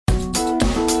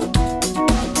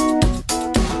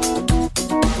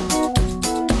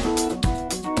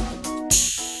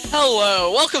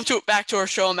Hello, welcome back to our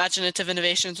show, Imaginative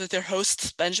Innovations, with your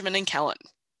hosts, Benjamin and Kellan.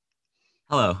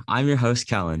 Hello, I'm your host,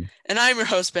 Kellan. And I'm your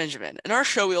host, Benjamin. In our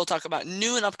show, we will talk about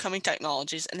new and upcoming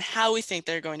technologies and how we think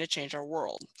they're going to change our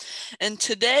world. And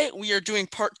today, we are doing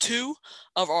part 2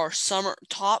 of our summer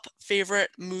top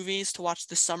favorite movies to watch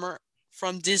this summer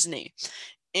from Disney.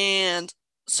 And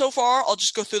so far, I'll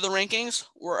just go through the rankings.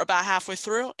 We're about halfway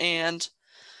through, and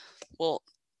we'll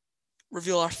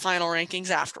reveal our final rankings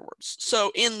afterwards.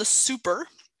 So in the Super,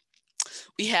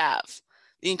 we have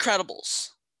The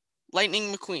Incredibles,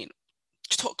 Lightning McQueen,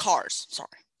 Cars, sorry.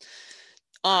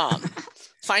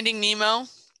 Finding Nemo,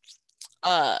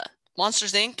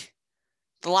 Monsters Inc.,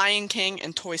 The Lion King,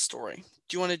 and Toy Story.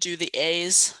 Do you want to do the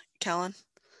A's, Kellan?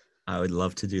 I would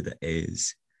love to do the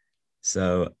A's.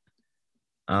 So,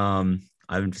 I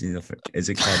haven't seen is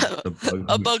it called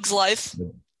A Bug's Life?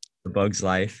 The Bug's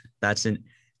Life?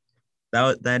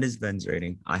 That is Ben's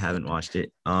rating. I haven't watched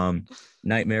it.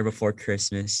 Nightmare Before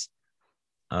Christmas,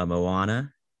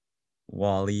 Moana,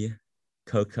 Wall-E,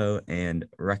 Coco, and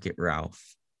Wreck-It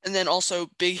Ralph. And then also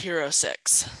Big Hero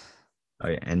 6. Oh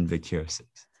yeah, and Big Hero 6.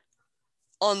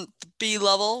 On the B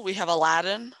level, we have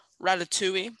Aladdin,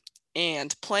 Ratatouille,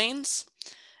 and Planes.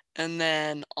 And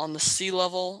then on the C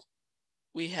level,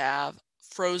 we have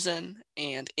Frozen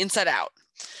and Inside Out.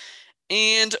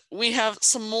 And we have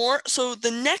some more. So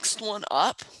the next one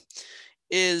up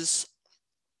is,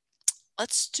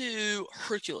 let's do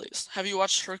Hercules. Have you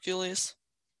watched Hercules?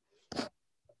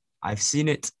 I've seen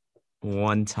it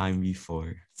one time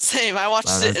before. Same. I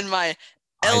watched it in my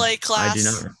LA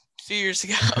class a few years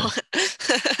ago.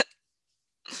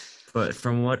 But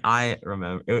from what I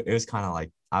remember, it was kind of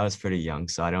like I was pretty young,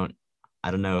 so I don't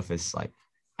know if it's like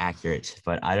accurate,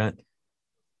 but I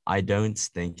don't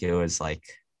think it was like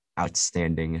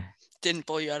outstanding. Didn't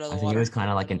blow you out of the I think water. it was kind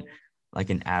of like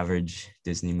an average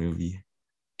Disney movie.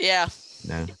 Yeah.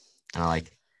 Kind of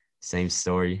like same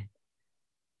story,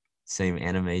 same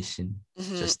animation,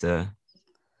 just a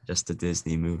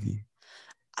Disney movie.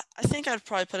 I think I'd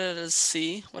probably put it as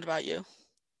C. What about you?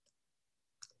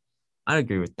 I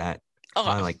agree with that. Okay.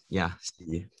 Probably like, yeah,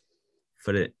 C.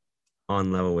 Put it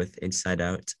on level with Inside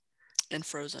Out and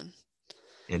Frozen.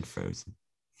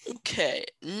 Okay,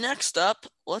 next up,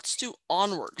 let's do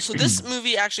Onward. So this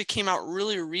movie actually came out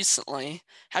really recently.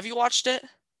 Have you watched it?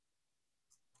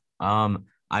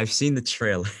 I've seen the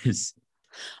trailers.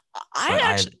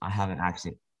 I haven't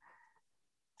actually.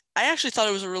 I actually thought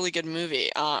it was a really good movie.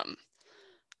 I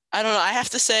don't know. I have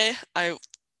to say I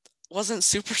wasn't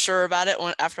super sure about it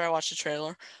after I watched the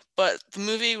trailer, but the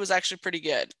movie was actually pretty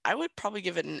good. I would probably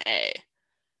give it an A.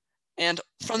 And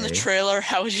from the trailer,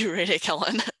 how would you rate it,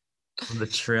 Kellan? From the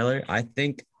trailer, I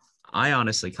think I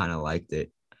honestly kind of liked it.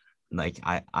 Like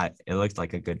it looked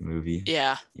like a good movie.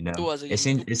 Yeah, you know, it was. It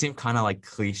seemed kind of like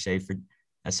cliche for,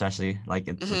 especially like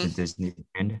with the Disney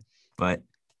brand, but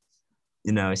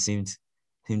it seemed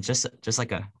just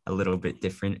like a little bit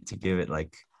different to give it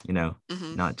like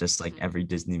not just like every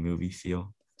Disney movie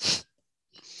feel.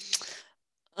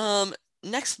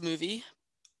 Next movie,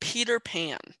 Peter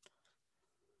Pan.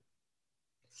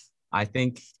 I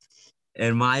think,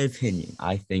 in my opinion,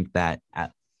 I think that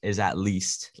is at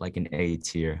least like an A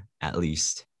tier, at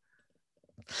least.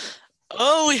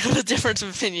 Oh, we have a difference of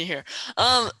opinion here.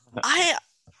 I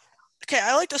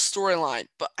like the storyline,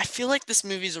 but I feel like this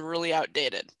movie is really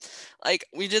outdated. Like,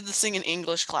 we did this thing in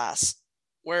English class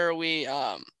where we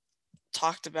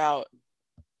talked about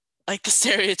like the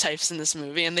stereotypes in this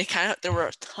movie, and there were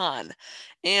a ton.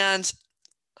 And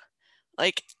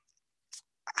like,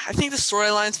 I think the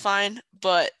storyline's fine,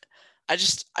 but I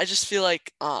just feel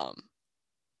like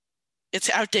it's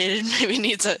outdated. Maybe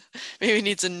needs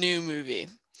a new movie.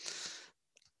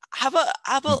 How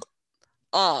about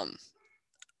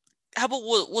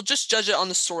we'll just judge it on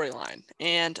the storyline,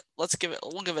 and we'll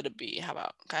give it a B. How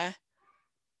about, okay?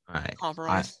 All right.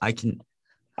 Compromise. I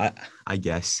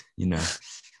guess,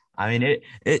 I mean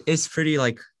it's pretty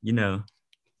like,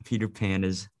 Peter Pan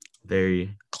is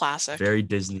very classic, very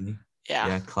Disney.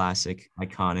 Yeah, classic,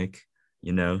 iconic.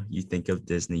 You think of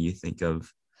Disney, you think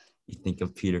of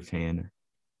Peter Pan.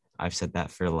 I've said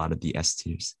that for a lot of the S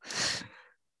tiers.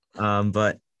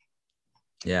 But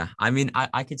yeah, I mean,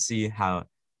 I could see how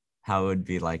it would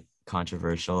be like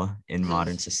controversial in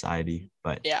modern society,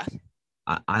 but yeah,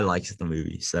 I liked the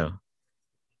movie, so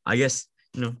I guess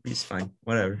it's fine,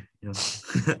 whatever.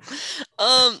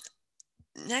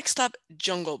 Next up,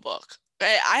 Jungle Book.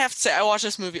 I have to say, I watched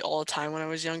this movie all the time when I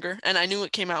was younger, and I knew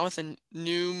it came out with a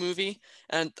new movie,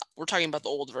 and we're talking about the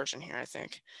old version here, I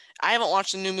think. I haven't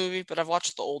watched the new movie, but I've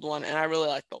watched the old one, and I really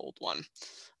like the old one.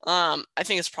 I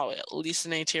think it's probably at least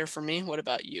an A tier for me. What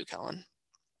about you, Kellan?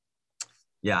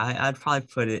 Yeah, I'd probably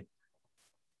put it.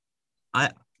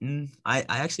 I I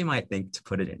actually might think to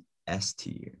put it in S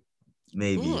tier, Ooh.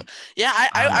 maybe. Yeah, I,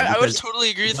 I don't know I would because totally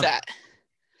agree with that.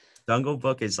 Jungle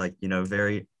Book is like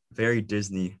very very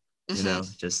Disney. Hmm.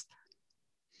 Just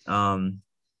um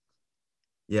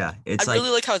yeah, I it's really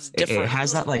like like how it's it different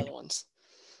has though that from the other like ones.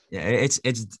 yeah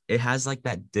it has like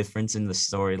that difference in the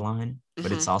storyline,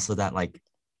 but Hmm. it's also that like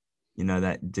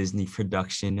that Disney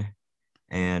production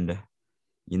and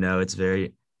it's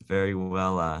very very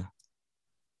well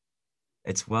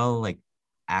it's well like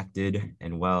acted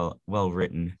and well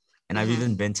written. And I've Hmm.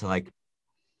 even been to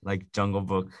like Jungle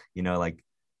Book,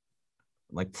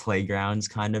 like playgrounds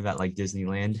kind of at like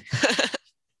Disneyland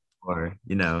or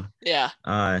Yeah.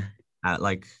 uh at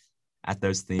like at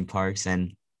those theme parks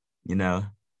and you know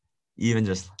even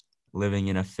just living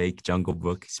in a fake Jungle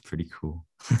Book is pretty cool.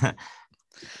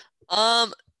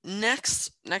 Um,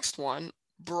 next one,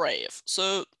 Brave.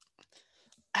 So,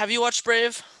 have you watched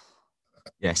Brave?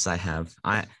 Yes, I have.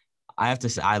 I have to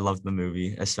say I love the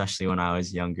movie, especially when I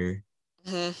was younger.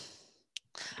 Hmm.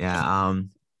 Yeah,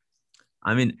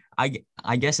 I mean,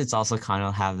 I guess it's also kind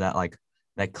of have that like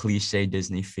that cliche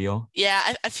Disney feel.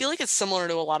 Yeah, I feel like it's similar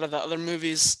to a lot of the other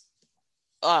movies,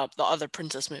 the other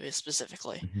princess movies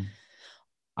specifically. Mhm.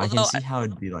 I can Although, see how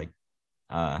it'd be like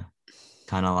uh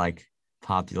kind of like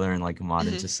popular in like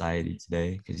modern mhm, society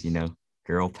today because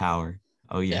girl power.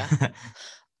 Oh yeah.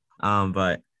 yeah.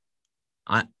 But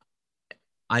I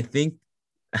I think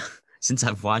since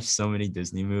I've watched so many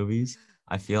Disney movies,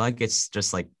 I feel like it's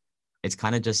just like it's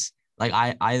kind of just like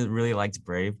I really liked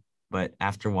Brave, but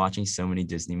after watching so many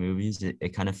Disney movies,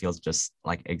 it kind of feels just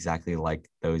like exactly like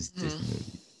those Disney Mhm.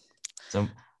 movies. So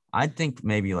I think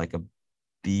maybe like a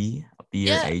B or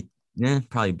Yeah, A. Yeah,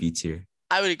 probably B tier.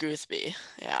 I would agree with B.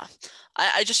 Yeah.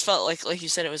 I just felt like you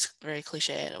said, it was very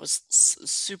cliche and it was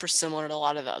super similar to a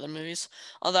lot of the other movies.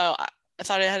 Although I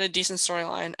thought it had a decent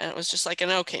storyline and it was just like an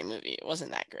okay movie. It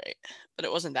wasn't that great, but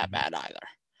it wasn't that Mhm. bad either.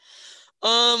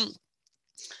 Um,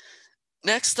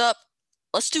 Next up,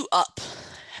 let's do Up.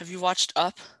 Have you watched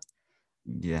Up?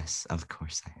 Yes, of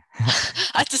course I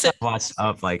I I have to think say, I watched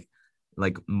Up like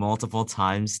multiple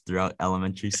times throughout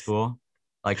elementary school,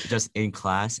 like just in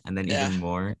class, and then yeah. even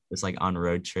more, just like on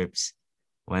road trips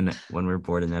when we're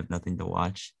bored and have nothing to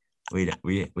watch. We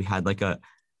had like a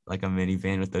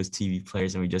minivan with those TV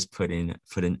players, and we just put in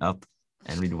Up,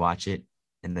 and we'd watch it,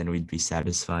 and then we'd be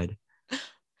satisfied. I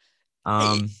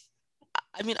Um,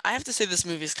 I mean, I have to say this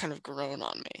movie's kind of grown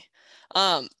on me.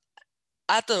 Um,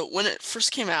 at the when it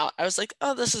first came out, I was like,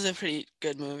 "Oh, this is a pretty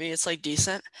good movie. It's like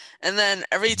decent." And then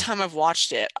every time I've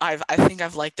watched it, I think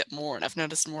I've liked it more and I've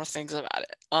noticed more things about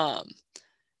it. And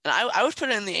I would put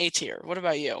it in the A tier. What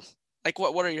about you? Like,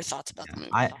 what are your thoughts about yeah, the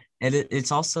movie?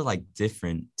 it's also like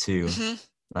different too. Hmm.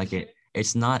 Like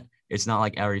it's not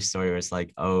like every story where it's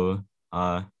like, oh,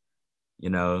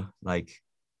 like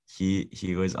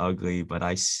he was ugly, but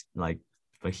like,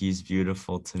 but he's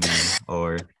beautiful to me,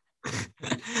 or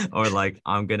or like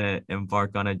I'm gonna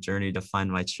embark on a journey to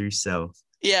find my true self.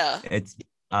 Yeah. It's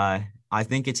uh, I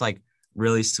think it's like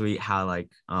really sweet how like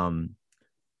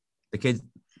the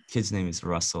kid's name is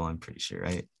Russell, I'm pretty sure,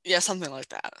 right? Yeah, something like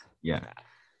that. Yeah.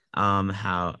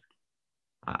 How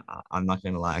I'm not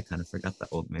gonna lie, I kind of forgot the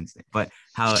old man's name, but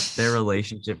how their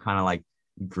relationship kind of like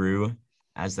grew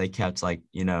as they kept like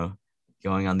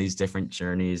going on these different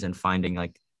journeys and finding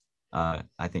like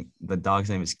I think the dog's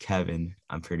name is Kevin,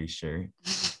 I'm pretty sure.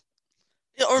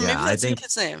 Yeah, or Yeah, maybe I that's the think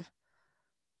kid's name.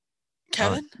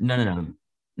 oh Kevin?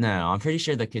 no, I'm pretty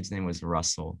sure the kid's name was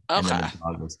Russell and then the Okay.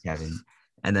 dog was Kevin.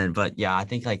 And then but yeah, I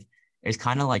think like it's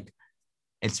kind of like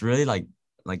it's really like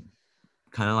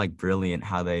kind of like brilliant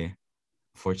how they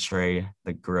portray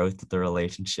the growth of the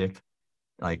relationship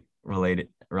like related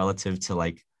relative to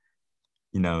like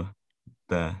you know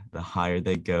the higher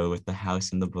they go with the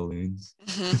house and the balloons.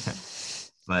 Hmm.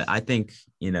 But I think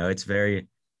it's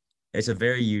a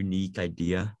very unique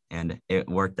idea and it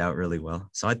worked out really well.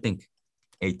 So I think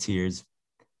A tiers,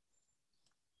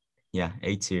 yeah,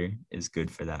 A tier is good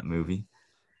for that movie.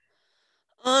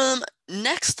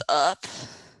 Next up,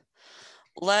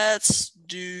 let's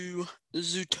do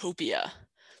Zootopia.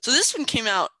 So this one came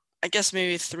out, I guess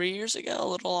maybe 3 years ago, a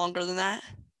little longer than that.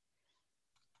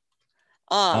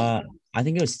 Um, uh I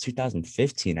think it was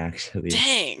 2015 actually.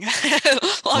 Dang,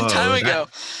 long time Whoa, that ago.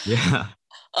 yeah.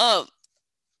 Um,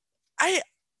 I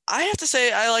I have to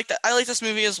say I like that. I like this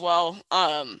movie as well.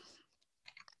 I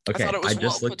thought Okay, it I was well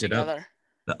just put looked it up. together.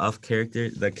 The off character,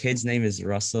 the kid's name is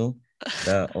Russell.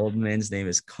 The old man's name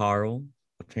is Carl,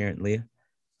 apparently.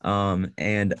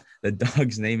 And the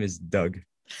dog's name is Doug.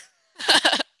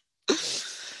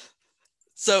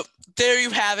 So there you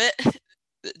have it.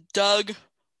 Doug,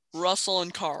 Russell,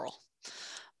 and Carl.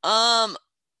 Um,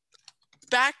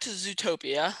 Back to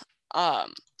Zootopia.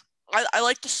 I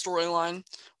like the storyline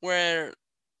where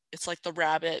it's like the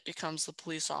rabbit becomes the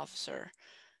police officer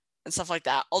and stuff like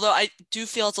that. Although I do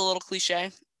feel it's a little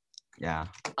cliche. Yeah.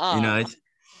 Um, It's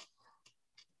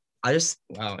I just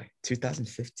wow,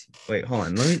 2015. Wait, hold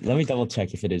on. Let me double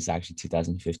check if it is actually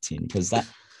 2015 because that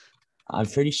I'm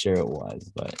pretty sure it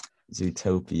was, but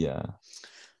Zootopia.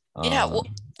 yeah, Um,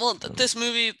 this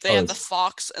movie they oh, had the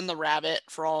fox and the rabbit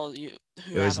for all you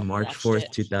who it was haven't March watched 4th,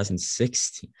 it.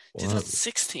 2016. Whoa,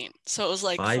 2016, so it was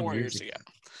like 5 years 4 years ago. ago,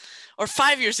 or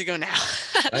 5 years ago now,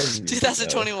 5 years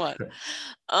ago. 2021.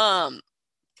 Um,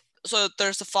 so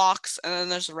there's the fox and then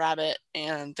there's the rabbit,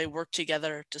 and they work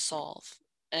together to solve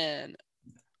and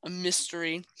a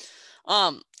mystery.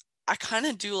 I kind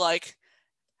of do like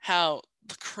how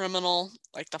the criminal,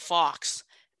 like the fox,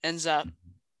 ends up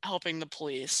helping the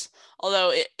police.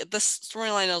 Although this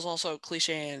storyline is also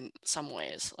cliche in some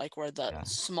ways, like where the Yeah,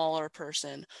 smaller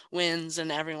person wins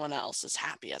and everyone else is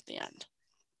happy at the end.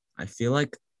 I feel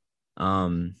like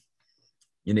um,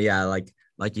 yeah, like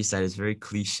you said, it's very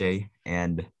cliche,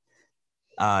 and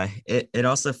it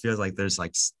also feels like there's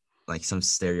like some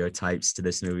stereotypes to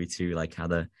this movie too, like how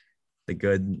the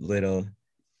good little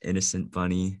innocent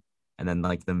bunny and then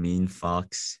like the mean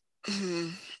fox,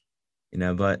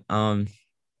 but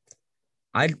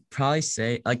I'd probably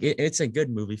say like it's a good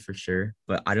movie for sure,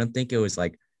 but I don't think it was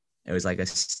like a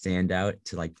standout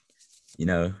to you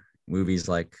know movies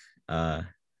like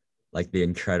The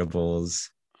Incredibles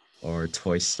or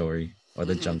Toy Story or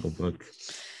The Mhm. Jungle Book,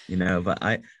 but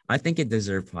I think it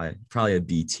deserved probably a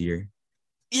B tier.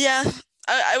 Yeah,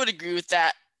 I would agree with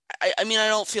that. I mean, I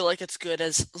don't feel like it's good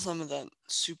as some of the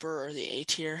super or the A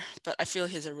tier, but I feel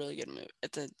like it's a really good movie.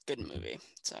 It's a good movie.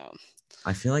 So,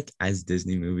 I feel like as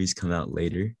Disney movies come out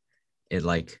later, it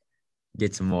like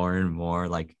gets more and more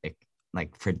like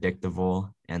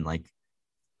predictable and like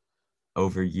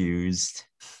overused.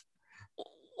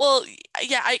 well,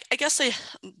 yeah, I guess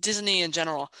Disney in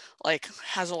general like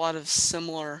has a lot of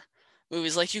similar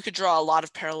movies. Like you could draw a lot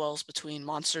of parallels between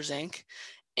Monsters Inc.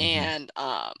 Mhm. and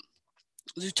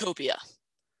Zootopia.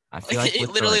 I feel Like like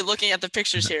with the literally like looking at the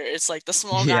pictures here, it's like the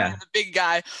small guy yeah, and the big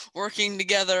guy working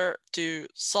together to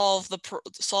solve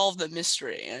the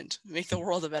mystery and make the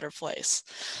world a better place.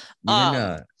 even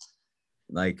Um,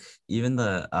 like even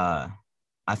the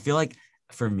I feel like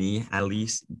for me at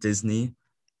least Disney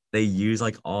they use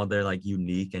like all their like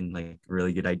unique and like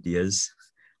really good ideas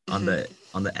on mhm,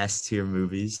 the S tier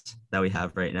movies that we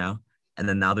have right now. And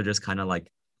then now they're just kind of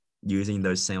like using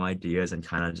those same ideas and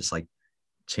kind of just like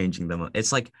changing them.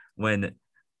 It's like when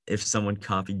if someone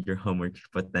copied your homework,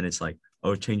 but then it's like,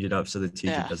 oh, change it up so the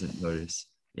teacher yeah. doesn't notice.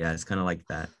 Yeah, it's kind of like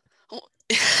that.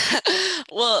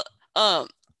 Well, um,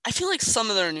 I feel like some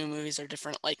of their new movies are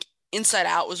different. Like Inside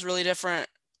Out was really different.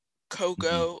 Mhm.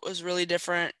 Coco was really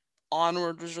different.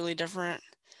 Onward was really different.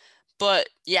 But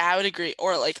yeah, I would agree.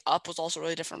 Or like Up was also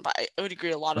really different. But I would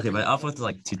agree a lot of Okay, them but are Up really, was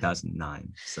really like different.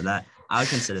 2009, so that I would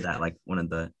consider that like one of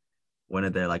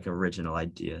their like original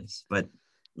ideas. But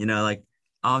like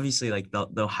obviously like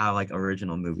they'll have like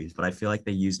original movies, but I feel like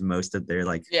they used most of their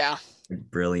like Yeah.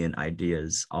 brilliant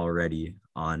ideas already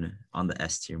on the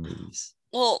S tier movies.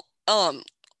 Well,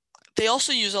 they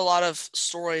also use a lot of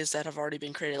stories that have already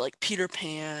been created, like Peter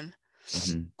Pan.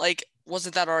 Hmm. Like,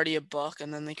 wasn't that already a book?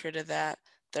 And then they created that.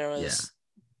 There Yeah, was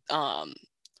um,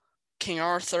 King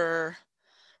Arthur,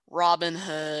 Robin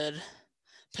Hood,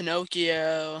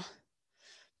 Pinocchio,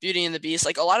 Beauty and the Beast.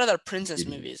 Like a lot of their princess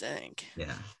Beauty. movies, I think.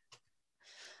 Yeah.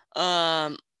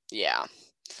 Um, yeah.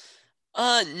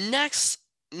 Next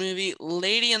movie,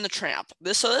 Lady and the Tramp.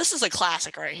 This is a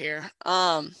classic right here.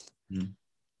 Mhm.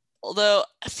 Although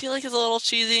I feel like it's a little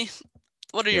cheesy.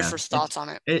 What are your Yeah, first thoughts on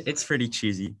it? it's pretty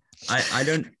cheesy. I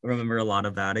don't remember a lot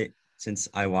about it since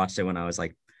I watched it when I was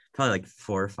like probably like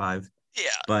 4 or 5, Yeah.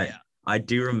 but I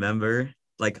do remember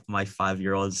like my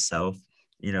 5-year-old self,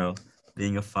 you know,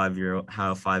 being a 5-year-old,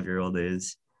 how a 5-year-old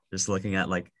is, just looking at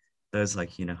like those like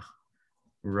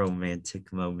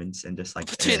romantic moments and just like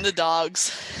Between the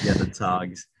dogs. yeah, the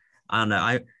togs. I don't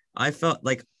know. I felt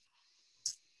like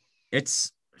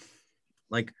it's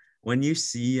like when you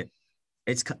see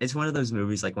it's one of those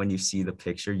movies like when you see the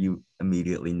picture you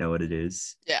immediately know what it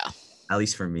is, Yeah. at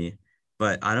least for me.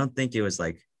 But I don't think it was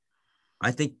like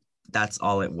I think that's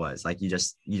all it was. Like you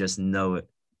just know it,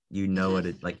 what Hmm.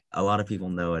 it like a lot of people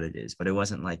know what it is, but it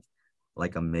wasn't like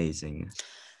amazing.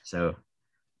 So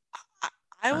I,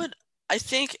 I uh, would, I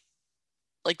think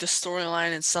like the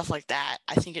storyline and stuff like that,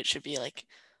 I think it should be like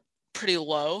pretty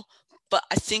low, but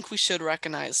I think we should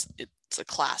recognize it. it's a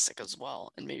classic as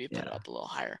well, and maybe put it Yeah. up a little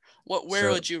higher. Where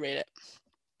So would you rate it?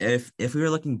 if we were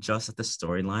looking just at the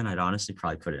storyline, I'd honestly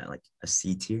probably put it at like a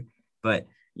C tier. But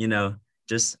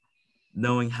just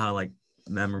knowing how like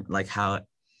how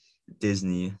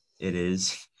Disney it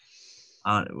is,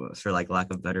 for like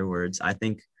lack of better words, I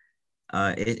think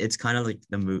it's kind of like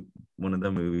one of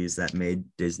the movies that made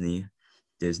Disney.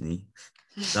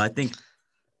 So I think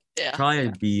Yeah.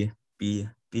 probably B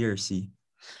or C.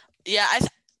 Yeah,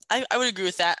 I would agree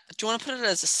with that. Do you want to put it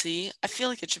as a C? I feel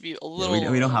like it should be a Yeah,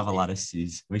 we little don't have a B. lot of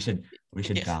C's. We should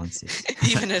Yeah. balance it.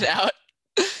 Even it out.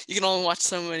 You can only watch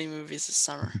so many movies this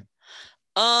summer.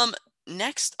 Um,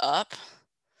 Next up,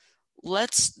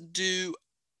 let's do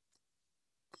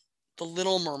The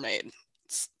Little Mermaid.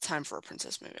 It's time for a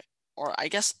princess movie. Or I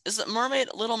guess, is it Mermaid?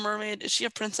 Little Mermaid? Is she a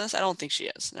princess? I don't think she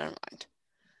is. Never mind.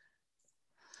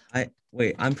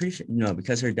 I'm pretty sure no,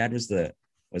 because her dad was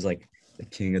like the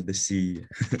king of the sea.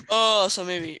 Oh, so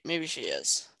maybe she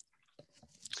is.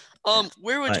 Yeah.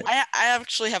 Where would you, But I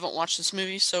actually haven't watched this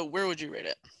movie, so where would you rate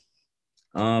it?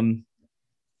 um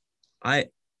I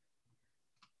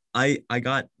I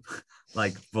got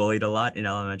like bullied a lot in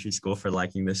elementary school for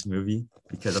liking this movie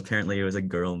because apparently it was a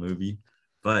girl movie.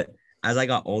 But as I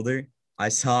got older, I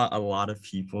saw a lot of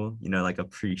people, like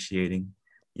appreciating,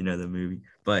 the movie.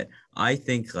 But I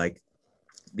think like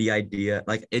the idea,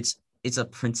 like it's a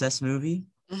princess movie,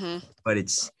 Mm-hmm. but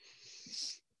it's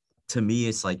to me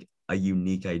it's like a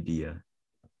unique idea.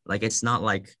 Like it's not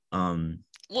like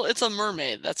Well, it's a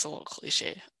mermaid. That's a little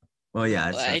cliche well yeah,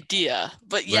 it's a idea,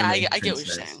 but yeah, mermaid I get what you're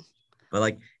princess. saying. But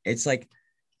like it's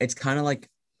kind of like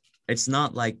it's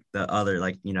not like the other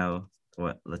like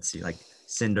what let's see like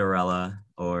Cinderella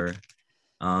or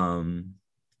um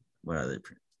what other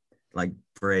like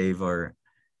Brave or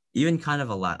even kind of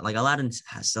Aladdin. Like Aladdin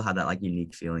still had that like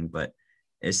unique feeling, but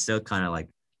it's still kind of like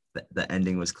the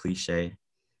ending was cliche.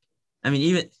 I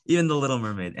mean, even the Little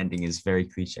Mermaid ending is very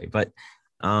cliche, but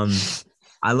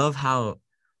I love how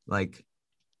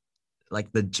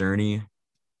like the journey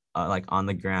like on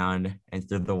the ground and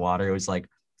through the water, it was like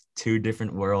two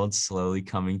different worlds slowly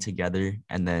coming together,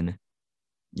 and then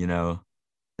you know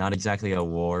not exactly a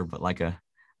war, but like a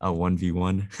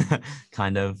 1v1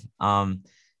 kind of.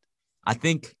 I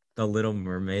think The Little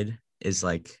Mermaid is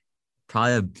like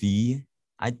probably a B.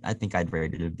 I think I'd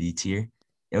rate it a B tier.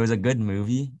 It was a good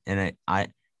movie, and I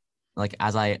like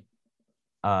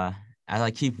uh as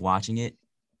I keep watching it,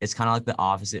 it's kind of like the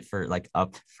opposite for like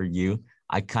Up for You.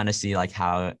 I kind of see like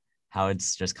how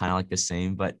it's just kind of like the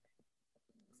same, but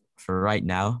for right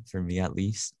now, for me at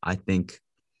least, I think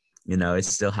it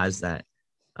still has that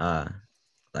uh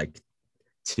like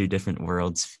two different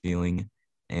worlds feeling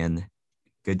and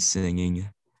good singing.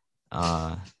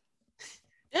 Uh,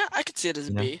 Yeah, I could see it as a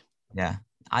you know, B. yeah.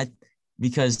 I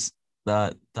because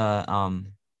the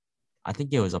I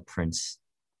think it was a prince.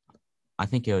 I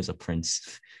think it was a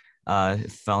prince.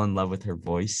 Fell in love with her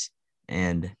voice,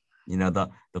 and the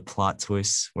plot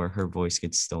twist where her voice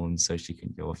gets stolen so she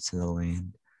can go up to the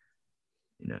land.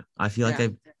 I feel like Yeah.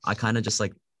 I kind of just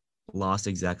like lost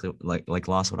exactly like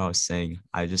lost what I was saying.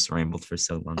 I just rambled for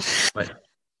so long, but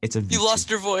it's a B You tier. lost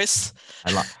your voice.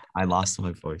 I lost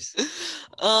my voice.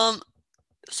 Um,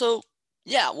 so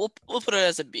yeah, we'll put it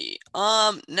as a B.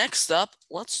 Next up,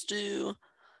 let's do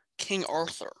King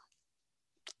Arthur.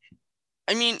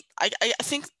 I mean, I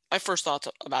think my first thoughts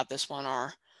about this one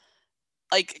are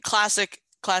like classic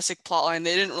plotline.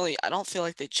 They didn't really, I don't feel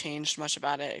like they changed much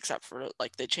about it except for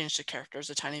like they changed the characters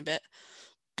a tiny bit,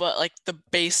 but like the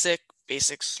basic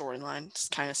storyline is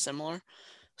kind of similar.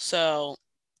 So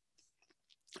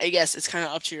I guess it's kind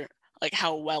of up to your like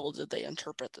how well did they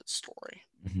interpret the story.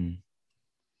 Mhm.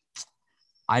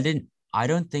 I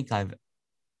don't think I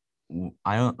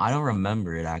don't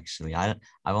remember it actually. I've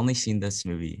only seen this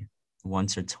movie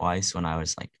once or twice when I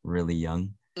was like really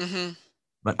young, Mm-hmm.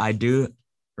 but I do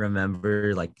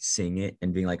remember like seeing it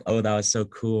and being like, "Oh, that was so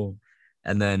cool."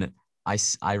 And then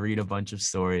I read a bunch of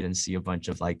stories and see a bunch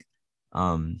of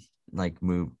um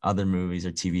other movies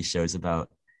or TV shows about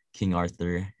King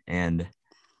Arthur and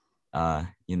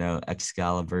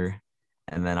Excalibur,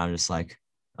 and then I'm just like,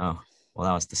 "Oh, well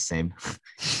that was the same."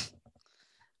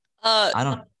 Uh, I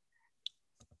don't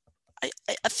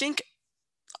I think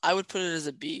I would put it as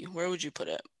a B. Where would you put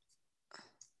it?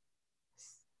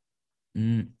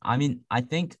 I mean, I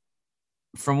think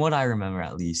from what I remember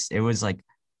at least, it was like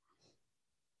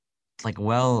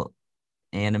well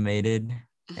animated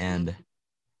Mm-hmm. and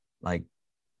like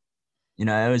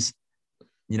it was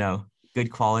you know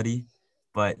good quality,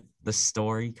 but the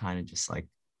story kind of just like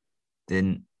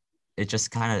didn't it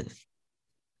just kind of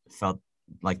felt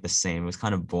like the same. It was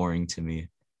kind of boring to me.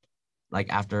 Like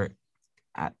after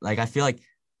like I feel like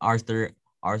Arthur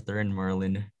Arthur and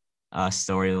Merlin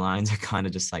storylines are kind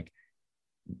of just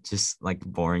like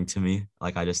boring to me.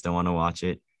 Like I just don't want to watch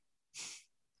it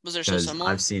Was there so because similar?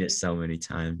 I've seen it so many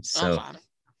times. So Okay.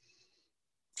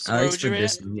 So at where least would for you rate it?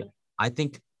 this movie, I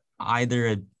think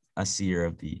either a C or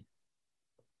a B.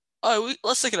 Oh,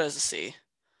 let's look at it as a C.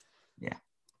 Yeah,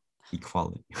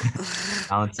 equality.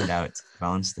 Balance it out.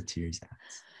 Balance the tears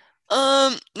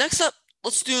out. Next up,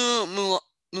 let's do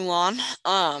Mulan.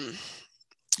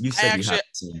 You I said you actually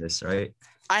haven't seen this, right?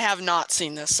 I have not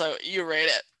seen this, so you rate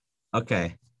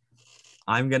Okay.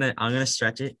 I'm gonna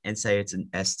stretch it and say it's an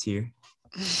S tier.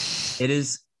 it. It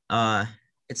is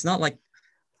it's not like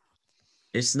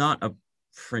it's not a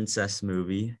princess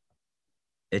movie.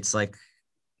 It's like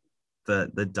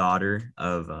the daughter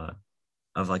of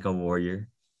like a warrior.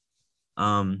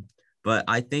 Um, but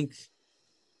I think,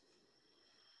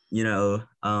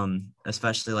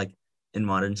 especially like in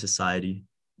modern society,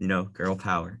 girl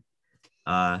power.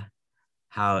 Uh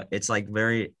how it's like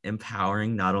very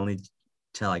empowering not only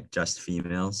to like just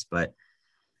females, but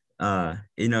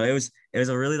it was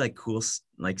a really like cool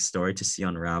like story to see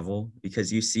unravel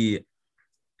because you see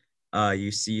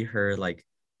her like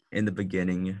in the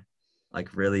beginning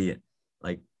like really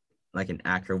like like an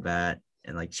acrobat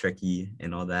and like tricky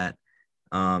and all that,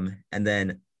 and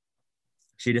then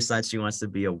she decides she wants to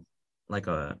be like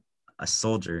a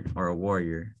soldier or a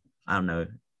warrior. I don't know.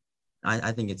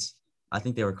 I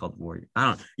think they were called warrior.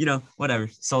 I don't, whatever.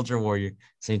 Soldier, warrior,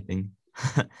 same thing.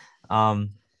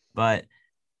 um, but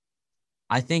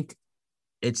I think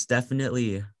it's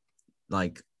definitely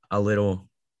like a little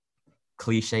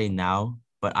cliche now,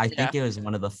 but I Yeah. think it was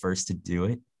one of the first to do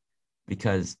it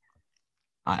because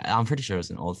I'm pretty sure it was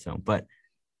an old film. But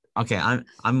okay,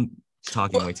 I'm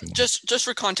talking Well, way too much. just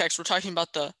for context, we're talking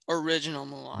about the original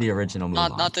The Mulan, original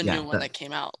not Mulan. the Yeah. new one that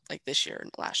came out like this year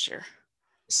and last year.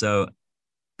 So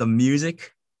the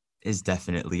music is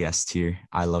definitely S tier.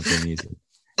 I love the music.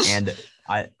 And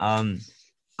I um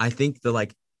I think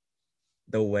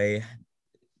the way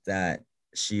that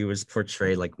she was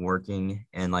portrayed like working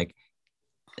and like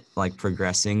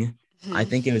progressing, I Mhm.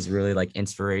 think it was really like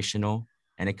inspirational,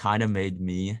 and it kind of made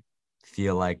me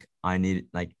feel like I need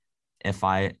like if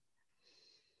I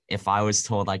if I was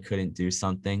told I couldn't do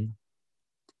something,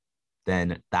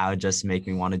 then that would just make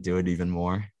me want to do it even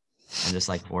more and just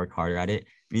like work harder at it.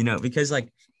 Because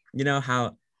like you know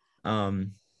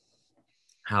um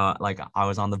how like I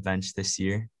was on the bench this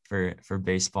year for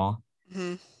baseball,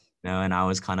 Mhm. and I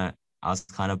was kind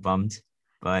of bummed,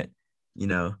 but you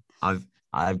know, I've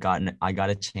I got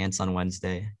a chance on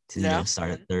Wednesday to Yeah.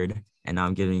 start at third, and now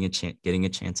I'm getting a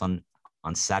chance on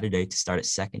Saturday to start at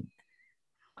second.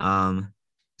 Um,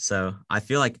 so I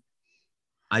feel like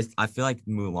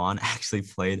Mulan actually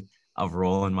played a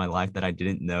role in my life that I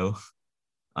didn't know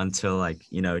until like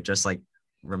just like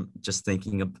just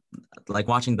thinking of like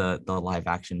watching the live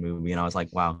action movie, and I was like,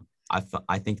 wow,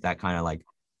 I think that kind of like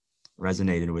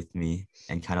resonated with me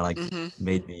and kind of like Mhm.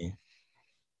 made me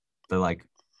the like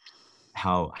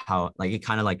how like it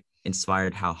kind of like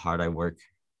inspired how hard I work,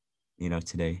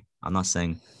 today. I'm not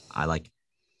saying I like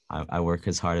I work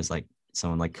as hard as like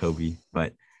someone like Kobe,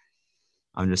 but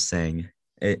I'm just saying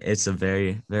it's a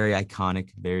very, very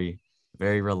iconic, very,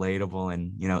 very relatable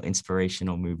and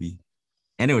inspirational movie.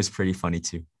 And it was pretty funny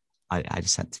too. I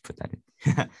just had to put that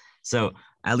in. So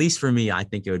at least for me, I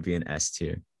think it would be an S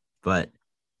tier. But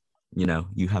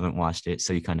you haven't watched it,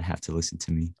 so you kind of have to listen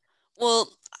to me. Well,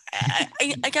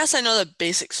 I guess I know the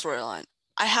basic storyline.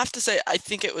 I have to say, I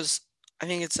think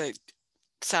it's a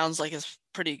sounds like it's a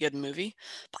pretty good movie,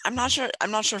 but I'm not sure.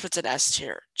 I'm not sure if it's an S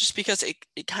tier, just because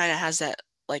it kind of has that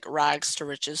like rags to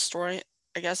riches story.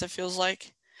 I guess it feels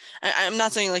like. I'm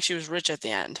not saying like she was rich at the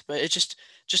end, but it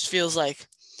just feels like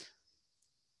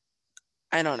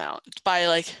I don't know. By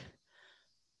like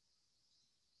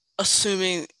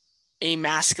assuming a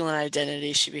masculine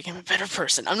identity, she became a better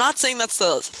person. I'm not saying that's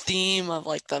the theme of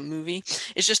like the movie.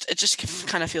 It just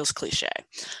kind of feels cliche.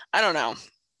 I don't know.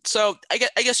 So I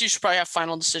guess you should probably have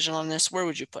final decision on this. Where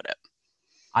would you put it?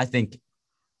 I think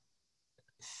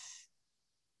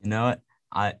you know what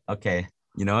I okay.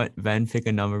 You know what, Ben, pick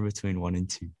a number between 1 and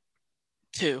 2.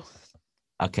 Two.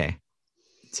 Okay,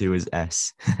 2 is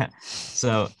S.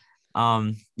 So,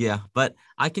 yeah, but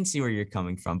I can see where you're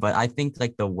coming from. But I think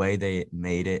like the way they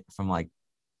made it from like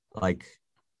like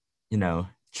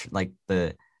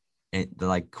the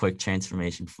like quick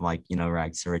transformation from like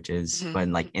rags to riches, Hmm. but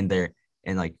like in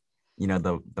like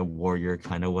the warrior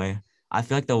kind of way. I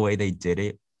feel like the way they did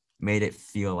it made it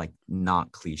feel like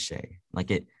not cliche.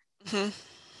 Like it, Hmm.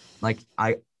 like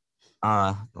I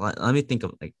let me think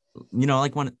of like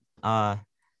like when uh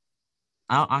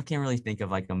I can't really think of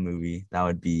like a movie that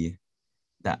would be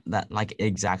that like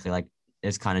exactly like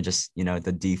it's kind of just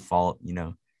the default,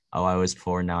 oh, I was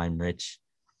poor, now I'm rich.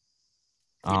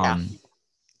 Yeah. um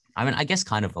I mean, I guess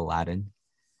kind of Aladdin,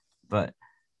 but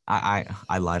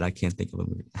I lied, I can't think of a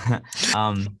movie.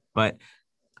 But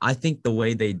I think the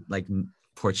way they like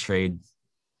portrayed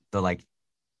the like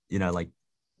like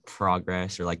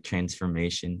progress or like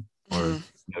transformation or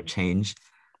Mhm. change,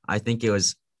 I think it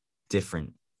was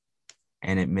different,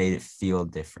 and it made it feel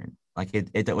different. Like it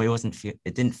wasn't feel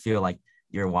it didn't feel like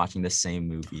you're watching the same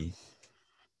movie.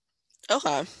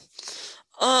 Okay.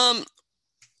 Um,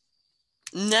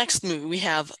 Next movie we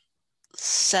have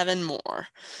seven more.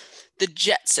 The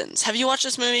Jetsons. Have you watched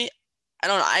this movie? I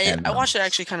don't know. I Yeah, I no, watched it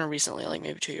actually kind of recently, like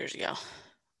maybe 2 years ago.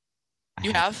 I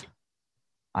You haven't. have?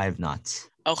 I have not.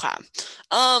 Okay.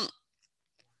 Um,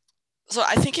 so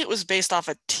I think it was based off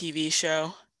a TV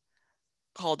show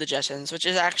called The Jetsons, which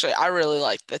is actually I really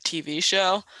like the TV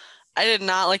show. I did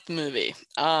not like the movie.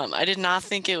 I did not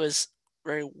think it was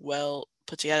very well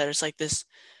put together. It's like this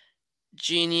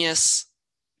genius,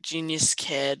 genius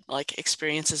kid like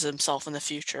experiences himself in the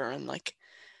future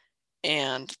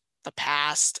and the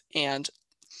past, and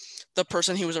the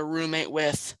person he was a roommate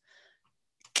with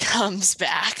comes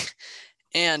back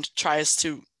and tries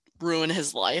to ruin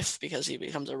his life because he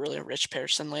becomes a really rich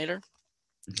person later.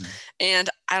 Mhm. And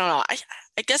I don't know.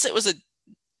 I guess it was a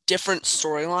different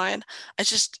storyline. It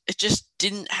just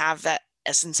didn't have that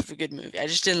essence of a good movie. I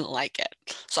just didn't like it.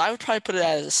 So I would probably put it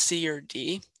as a C or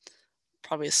D.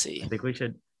 Probably a I C. think we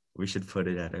should put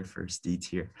it at our first D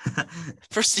tier.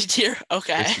 For C tier?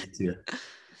 Okay. First D tier.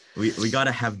 We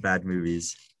gotta have bad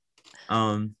movies.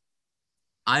 Um,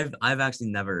 I've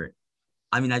actually never.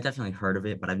 I mean, I definitely heard of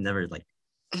it, but I've never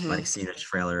Hmm. seen a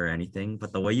trailer or anything.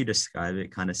 But the way you describe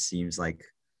it kind of seems like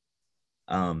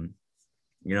um,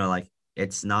 like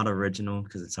it's not original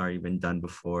because it's already been done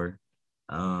before.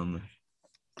 Um,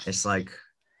 it's like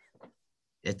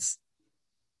it's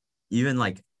even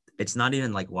like it's not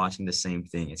even like watching the same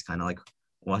thing. It's kind of like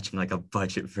watching like a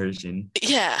budget version.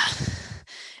 Yeah.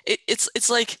 It's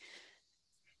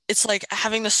like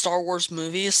having the Star Wars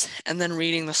movies and then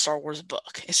reading the Star Wars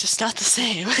book. It's just not the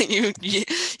same. You're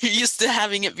used to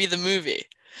having it be the movie.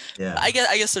 Yeah. I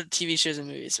guess they're TV shows and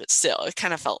movies, but still, it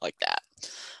kind of felt like that.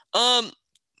 Um,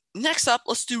 Next up,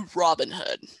 let's do Robin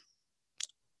Hood.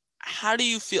 How do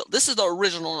you feel? This is the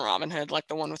original Robin Hood, like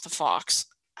the one with the fox.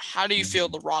 How do you feel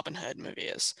Mhm. the Robin Hood movie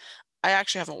is? I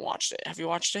actually haven't watched it. Have you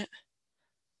watched it?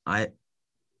 I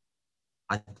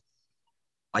I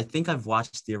I think I've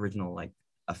watched the original like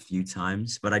a few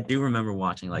times, but I do remember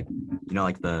watching like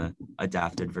like the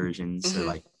adapted versions or Hmm.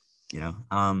 like you know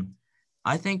um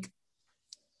I think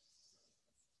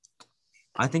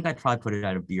I'd probably put it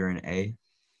at a B or an A,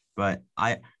 but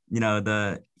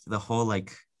the whole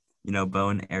like bow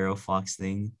and arrow fox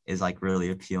thing is like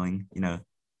really appealing,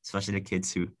 especially to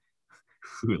kids who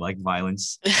like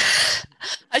violence.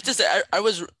 I just I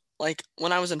was like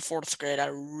when I was in fourth grade, I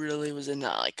really was into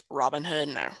like Robin Hood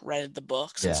and I read the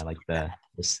books and Yeah, stuff like like the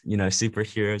this,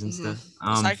 superheroes and that.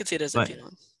 stuff. So I could see it as But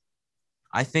appealing.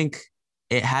 I think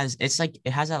it has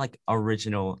that like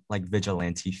original like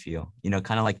vigilante feel,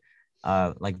 kind of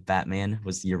like Batman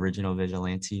was the original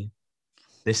vigilante.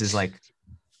 This is like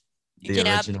the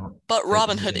Yeah, original but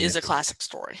Robin Hood is a vigilante. classic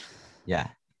story. Yeah,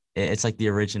 it's like the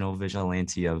original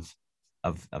vigilante of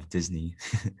Disney.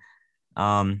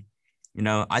 um,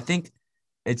 I think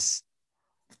it's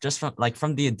just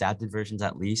from the adapted versions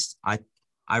at least.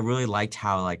 I really liked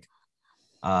how like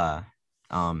uh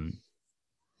um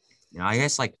I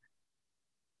guess like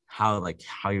how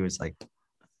he was like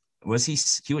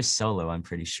he was solo, I'm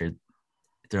pretty sure,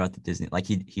 throughout the Disney, like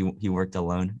he worked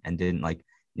alone and didn't like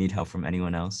need help from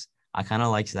anyone else. I kind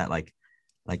of liked that like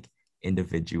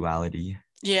individuality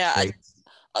Yeah, trait.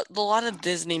 a lot of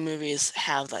Disney movies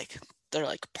have like they're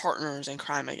like partners in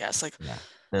crime, I guess. Like, Yeah,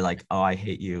 they're like, oh, I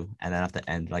hate you, and then at the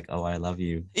end like, oh, I love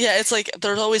you. yeah, it's like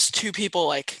there's always two people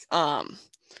like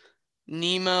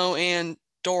Nemo and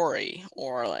Dory,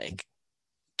 or like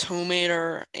Tow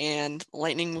and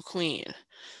Lightning McQueen,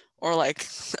 or like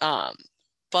um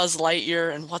Buzz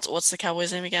Lightyear and what's the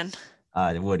cowboy's name again?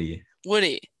 Woody.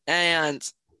 Woody. And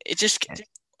it just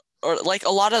or like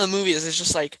a lot of the movies is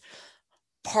just like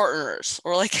partners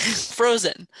or like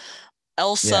Frozen, Yeah,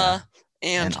 Elsa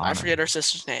and and I Anna. forget her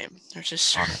sister's name. Her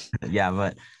sister. Anna. Yeah,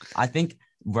 but I think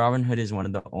Robin Hood is one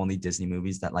of the only Disney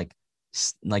movies that like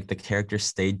the character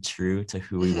stayed true to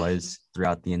who he Mhm. was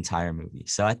throughout the entire movie.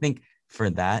 So I think for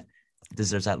that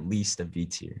deserves at least a B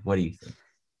tier. What do you think?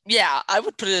 Yeah, I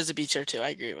would put it as a B tier too. I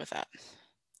agree with that.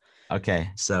 Okay,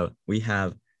 so we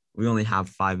have we only have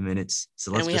 5 minutes,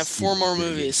 so And let's we have just do four more do it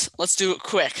again. movies. Let's do it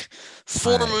quick. All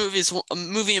Four right. movies, a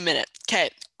movie a minute. Okay,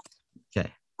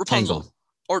 Okay. Rapunzel Tangled.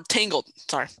 or Tangled.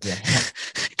 Sorry, Yeah.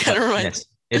 kind But of remind. yes,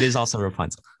 it is also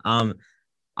Rapunzel.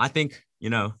 I think,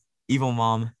 evil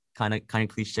mom, kind of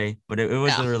cliche, but it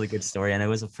was Yeah, a really good story, and it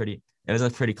was a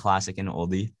pretty classic and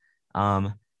oldie.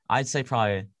 Um, I'd say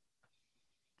probably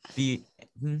B,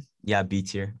 yeah, B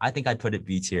tier. I think I'd put it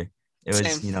B tier. It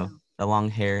same. was, the long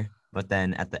hair, but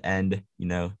then at the end,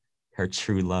 her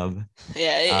true love.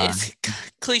 Yeah, Uh, it's and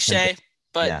cliche,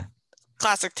 but yeah.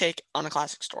 classic take on a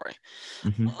classic story.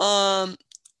 Hmm. Um,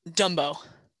 Dumbo.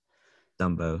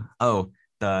 Dumbo. Oh,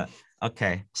 the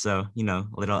okay. So,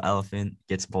 little elephant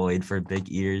gets bullied for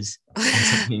big ears,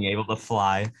 ends up being able to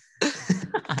fly.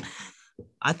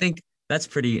 I think that's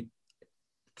pretty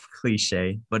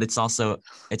cliche, but it's also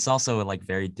like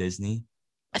very Disney.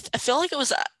 I feel like it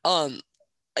was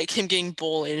like him getting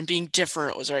bullied and being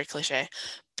different was very cliche,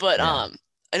 but Yeah.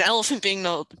 an elephant being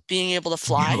able to Being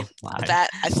fly, able to fly. that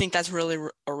I think that's really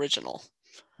original.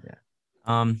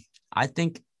 Yeah. I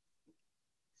think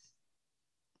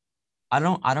I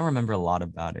don't remember a lot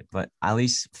about it, but at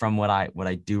least from what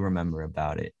I do remember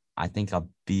about it, I think a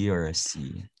B or a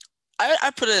C.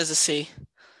 I put it as a C.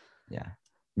 Yeah.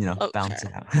 Okay. Balance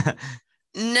it out.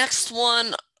 Next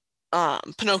one,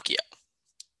 Pinocchio.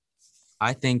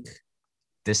 I think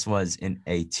this was an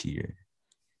A tier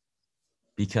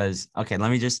because okay,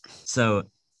 let me just so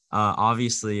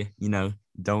obviously,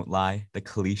 don't lie, the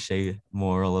cliche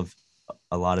moral of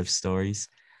a lot of stories.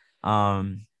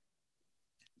 Um,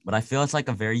 but I feel it's like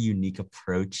a very unique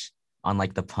approach on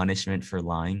like the punishment for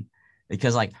lying.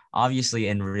 Because like obviously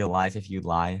in real life, if you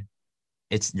lie,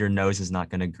 it's your nose is not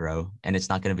gonna grow and it's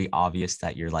not gonna be obvious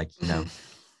that you're like, Hmm.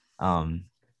 um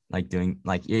like doing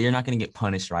like you're not gonna get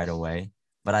punished right away.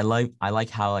 But I like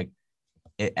how like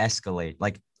it escalate.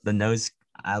 Like the nose,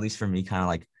 at least for me, kind of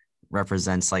like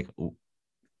represents like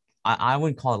I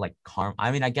wouldn't call it like karma.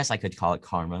 I mean, I guess I could call it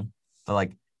karma, but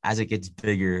like as it gets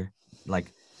bigger, like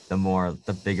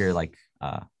the bigger like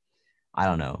I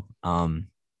don't know.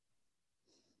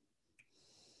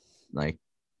 Like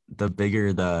the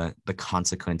bigger the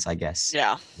consequence, I guess.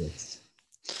 Yeah. Yes.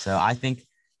 So I think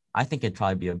it'd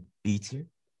probably be a B tier.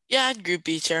 Yeah, I'd agree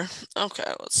B tier. Okay,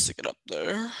 let's stick it up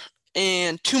there.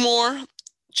 And two more,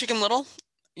 Chicken Little.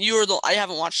 I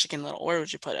haven't watched Chicken Little. Where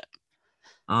would you put it?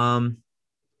 Um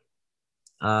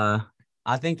uh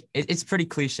I think it's pretty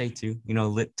cliche too.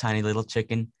 Tiny little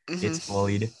chicken Hmm. gets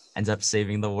bullied, ends up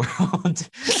saving the world.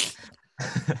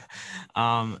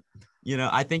 um,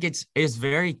 I think it's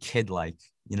very kid-like,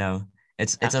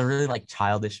 it's Yeah. a really like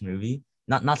childish movie.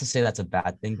 Not to say that's a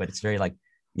bad thing, but it's very like,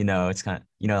 it's kind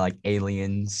of, like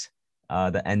aliens,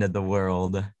 the end of the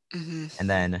world, Hmm. and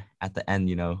then at the end,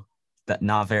 that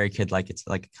not very kid-like, it's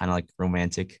like kind of like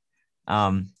romantic.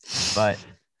 But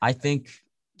I think,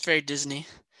 It's very Disney.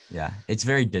 yeah, it's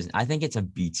very Disney. I think it's a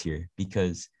B tier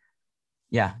because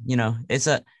yeah, it's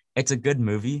a good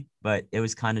movie, but it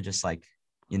was kind of just like,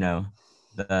 you know,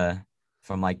 the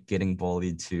from like getting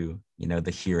bullied to,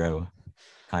 the hero,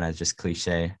 kind of just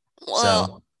cliche. Well,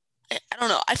 So, I don't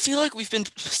know. I feel like we've been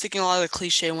sticking a lot of the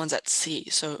cliche ones at C,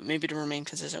 so maybe to remain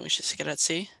consistent, we should stick it at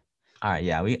C. all right,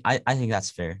 yeah, I think that's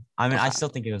fair. I mean, I Okay. still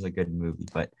think it was a good movie,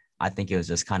 but I think it was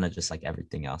just kind of just like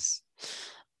everything else.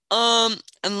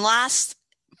 And last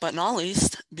but not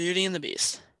least, Beauty and the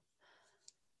Beast.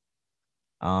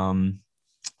 Um,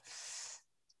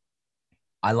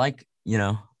 I like,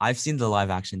 I've seen the live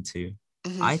action too.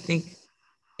 I Hmm. think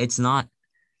it's not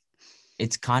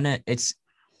it's kind of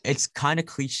it's kind of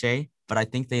cliche, but I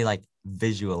think they like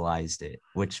visualized it,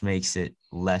 which makes it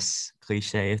less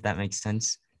cliche, if that makes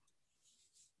sense.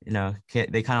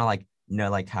 They kind of like,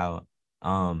 like how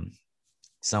um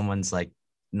someone's like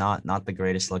not the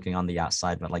greatest looking on the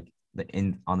outside, but like the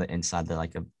in on the inside they're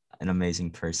like an amazing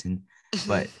person. Hmm.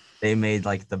 But they made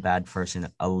like the bad person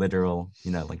a literal,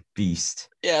 like beast.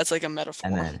 Yeah, it's like a And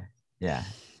metaphor. then yeah.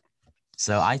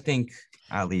 So I think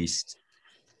at least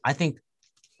I think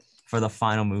for the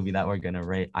final movie that we're gonna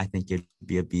rate, I think it'd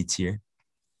be a B tier.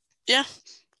 Yeah,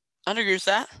 I'd agree with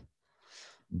that.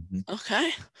 Mhm.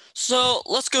 Okay. So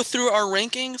let's go through our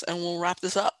rankings and we'll wrap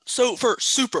this up. So for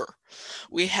Super,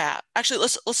 we have actually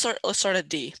let's start at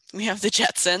D. We have the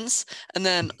Jetsons, and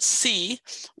then C,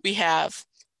 we have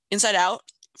Inside Out,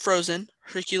 Frozen,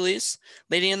 Hercules,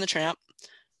 Lady and the Tramp,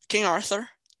 King Arthur,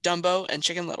 Dumbo, and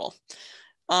Chicken Little.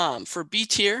 For B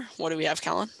tier, what do we have,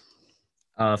 Callan?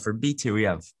 For B2, we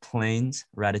have Planes,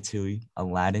 Ratatouille,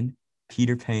 Aladdin,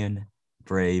 Peter Pan,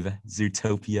 Brave,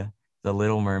 Zootopia, The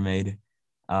Little Mermaid,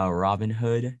 Robin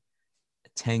Hood,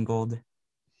 Tangled,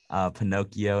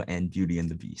 Pinocchio, and Beauty and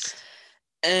the Beast.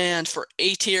 And for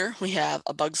A tier, we have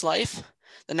A Bug's Life,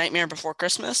 The Nightmare Before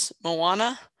Christmas,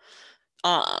 Moana,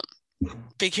 um,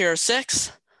 Big Hero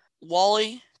 6,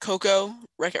 Wall-E, Coco,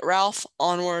 Wreck-It Ralph,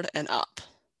 Onward, and Up.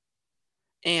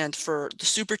 And for the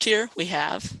super tier, we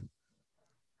have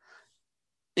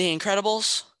The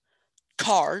Incredibles,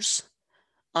 Cars,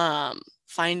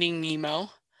 Finding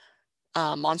Nemo,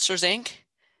 Monsters Inc.,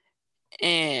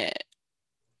 and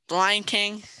The Lion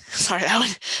King. Sorry, that one.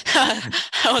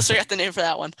 I almost forgot the name for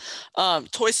that one.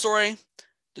 Toy Story,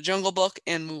 The Jungle Book,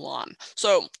 and Mulan.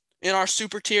 So in our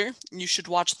super tier, you should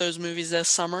watch those movies this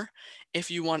summer if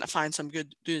you want to find some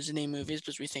good Disney movies,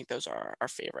 because we think those are our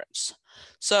favorites.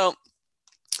 So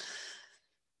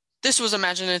this was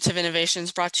Imaginative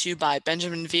Innovations, brought to you by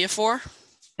Benjamin Viafor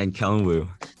and Kellan Wu.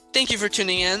 Thank you for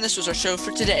tuning in. This was our show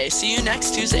for today. See you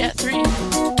next Tuesday at 3.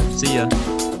 See ya.